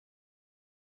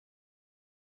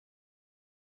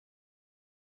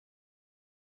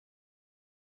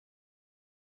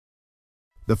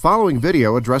The following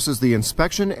video addresses the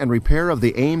inspection and repair of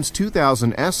the Ames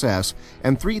 2000 SS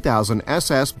and 3000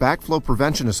 SS backflow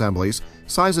prevention assemblies,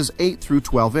 sizes 8 through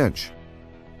 12 inch.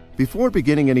 Before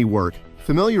beginning any work,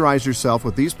 familiarize yourself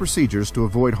with these procedures to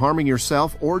avoid harming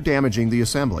yourself or damaging the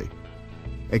assembly.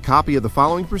 A copy of the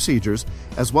following procedures,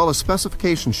 as well as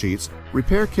specification sheets,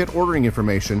 repair kit ordering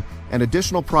information, and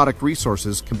additional product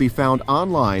resources can be found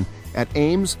online at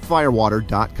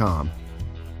amesfirewater.com.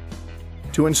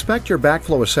 To inspect your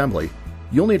backflow assembly,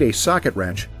 you'll need a socket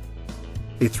wrench,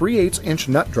 a 3/8 inch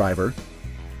nut driver,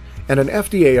 and an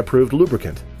FDA-approved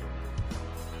lubricant.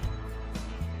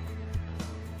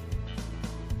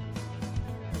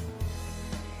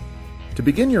 To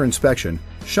begin your inspection,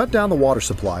 shut down the water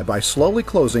supply by slowly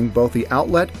closing both the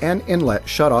outlet and inlet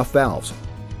shutoff valves.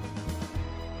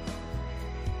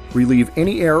 Relieve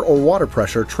any air or water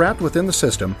pressure trapped within the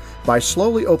system by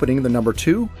slowly opening the number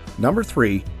 2, number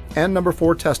 3, and number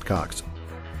 4 test cocks.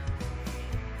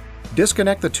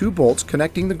 Disconnect the 2 bolts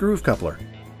connecting the groove coupler.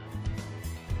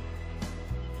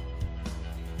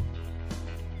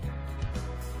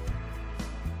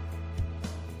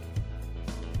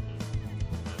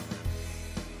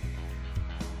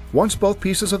 Once both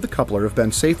pieces of the coupler have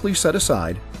been safely set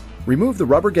aside, remove the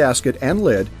rubber gasket and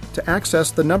lid to access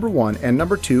the number 1 and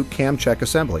number 2 cam check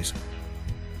assemblies.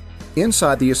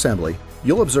 Inside the assembly,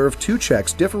 you'll observe 2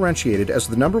 checks differentiated as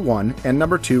the number 1 and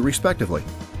number 2 respectively.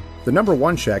 The number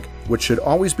 1 check, which should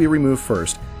always be removed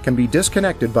first, can be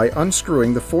disconnected by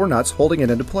unscrewing the 4 nuts holding it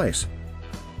into place.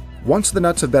 Once the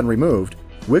nuts have been removed,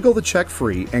 wiggle the check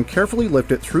free and carefully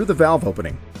lift it through the valve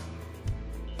opening.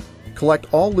 Collect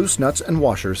all loose nuts and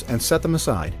washers and set them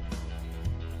aside.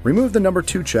 Remove the number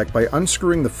 2 check by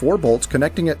unscrewing the 4 bolts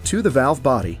connecting it to the valve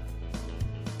body.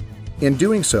 In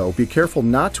doing so, be careful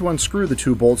not to unscrew the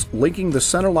 2 bolts linking the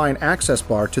centerline access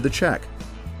bar to the check.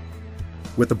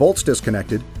 With the bolts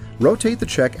disconnected, rotate the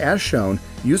check as shown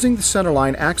using the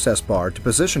centerline access bar to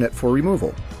position it for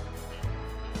removal.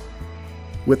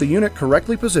 With the unit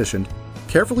correctly positioned,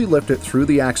 carefully lift it through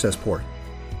the access port.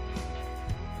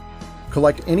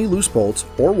 Collect any loose bolts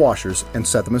or washers and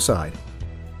set them aside.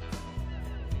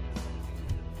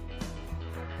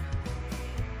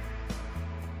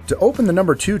 To open the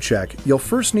number 2 check, you'll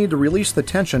first need to release the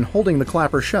tension holding the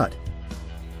clapper shut.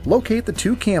 Locate the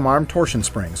 2 cam arm torsion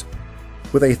springs.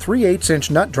 With a 3/8 inch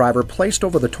nut driver placed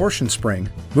over the torsion spring,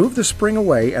 move the spring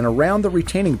away and around the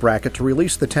retaining bracket to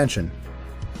release the tension.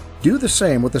 Do the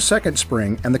same with the second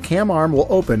spring and the cam arm will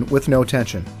open with no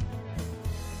tension.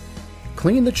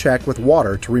 Clean the check with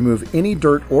water to remove any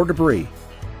dirt or debris.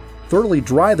 Thoroughly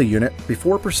dry the unit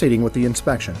before proceeding with the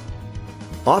inspection.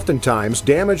 Oftentimes,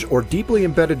 damage or deeply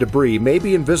embedded debris may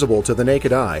be invisible to the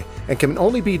naked eye and can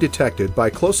only be detected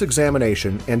by close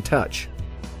examination and touch.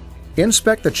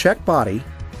 Inspect the check body,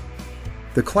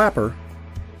 the clapper,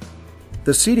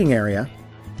 the seating area,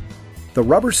 the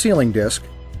rubber sealing disc,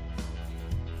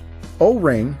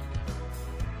 O-ring,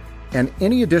 and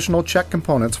any additional check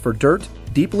components for dirt,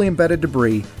 deeply embedded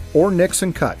debris, or nicks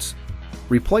and cuts.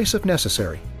 Replace if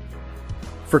necessary.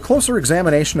 For closer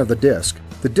examination of the disc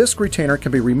retainer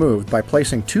can be removed by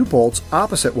placing 2 bolts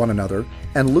opposite one another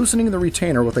and loosening the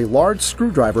retainer with a large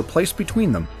screwdriver placed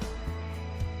between them.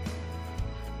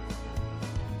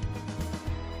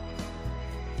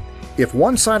 If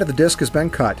one side of the disc has been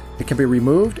cut, it can be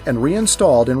removed and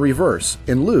reinstalled in reverse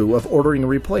in lieu of ordering a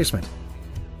replacement.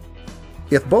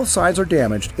 If both sides are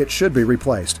damaged, it should be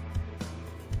replaced.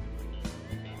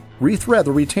 Rethread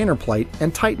the retainer plate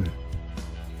and tighten.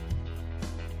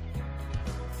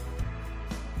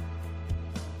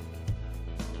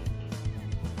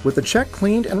 With the check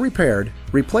cleaned and repaired,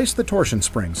 replace the torsion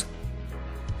springs.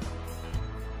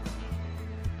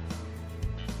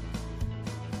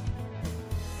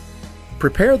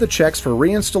 Prepare the checks for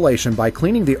reinstallation by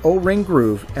cleaning the O-ring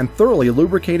groove and thoroughly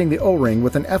lubricating the O-ring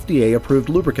with an FDA-approved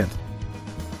lubricant.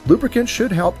 Lubricant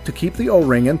should help to keep the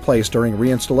O-ring in place during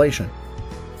reinstallation.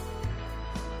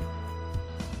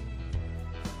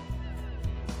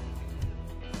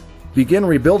 Begin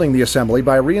rebuilding the assembly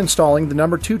by reinstalling the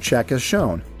number 2 check as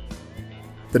shown.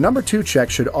 The number 2 check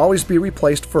should always be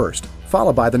replaced first,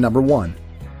 followed by the number 1.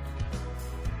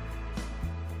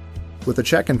 With the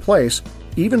check in place,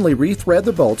 evenly rethread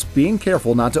the bolts, being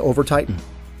careful not to over-tighten.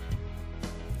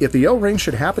 If the O-ring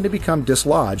should happen to become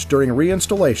dislodged during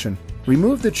reinstallation,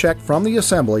 remove the check from the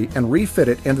assembly and refit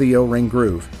it into the O-ring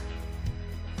groove.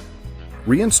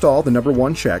 Reinstall the number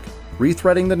 1 check,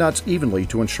 rethreading the nuts evenly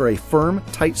to ensure a firm,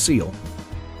 tight seal.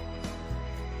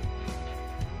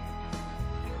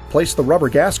 Place the rubber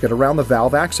gasket around the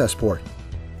valve access port.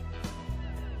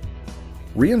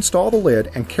 Reinstall the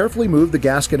lid and carefully move the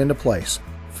gasket into place.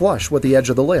 flush with the edge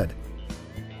of the lid.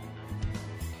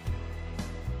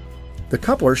 The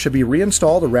coupler should be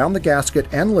reinstalled around the gasket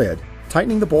and lid,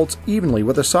 tightening the bolts evenly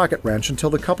with a socket wrench until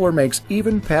the coupler makes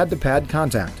even pad-to-pad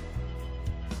contact.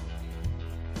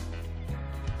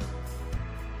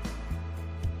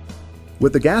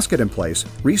 With the gasket in place,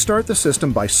 restart the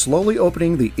system by slowly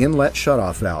opening the inlet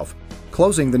shutoff valve,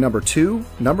 closing the number 2,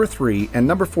 number 3, and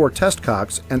number 4 test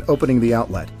cocks and opening the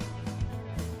outlet.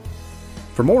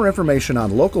 For more information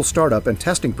on local startup and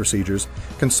testing procedures,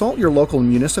 consult your local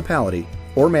municipality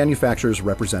or manufacturer's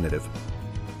representative.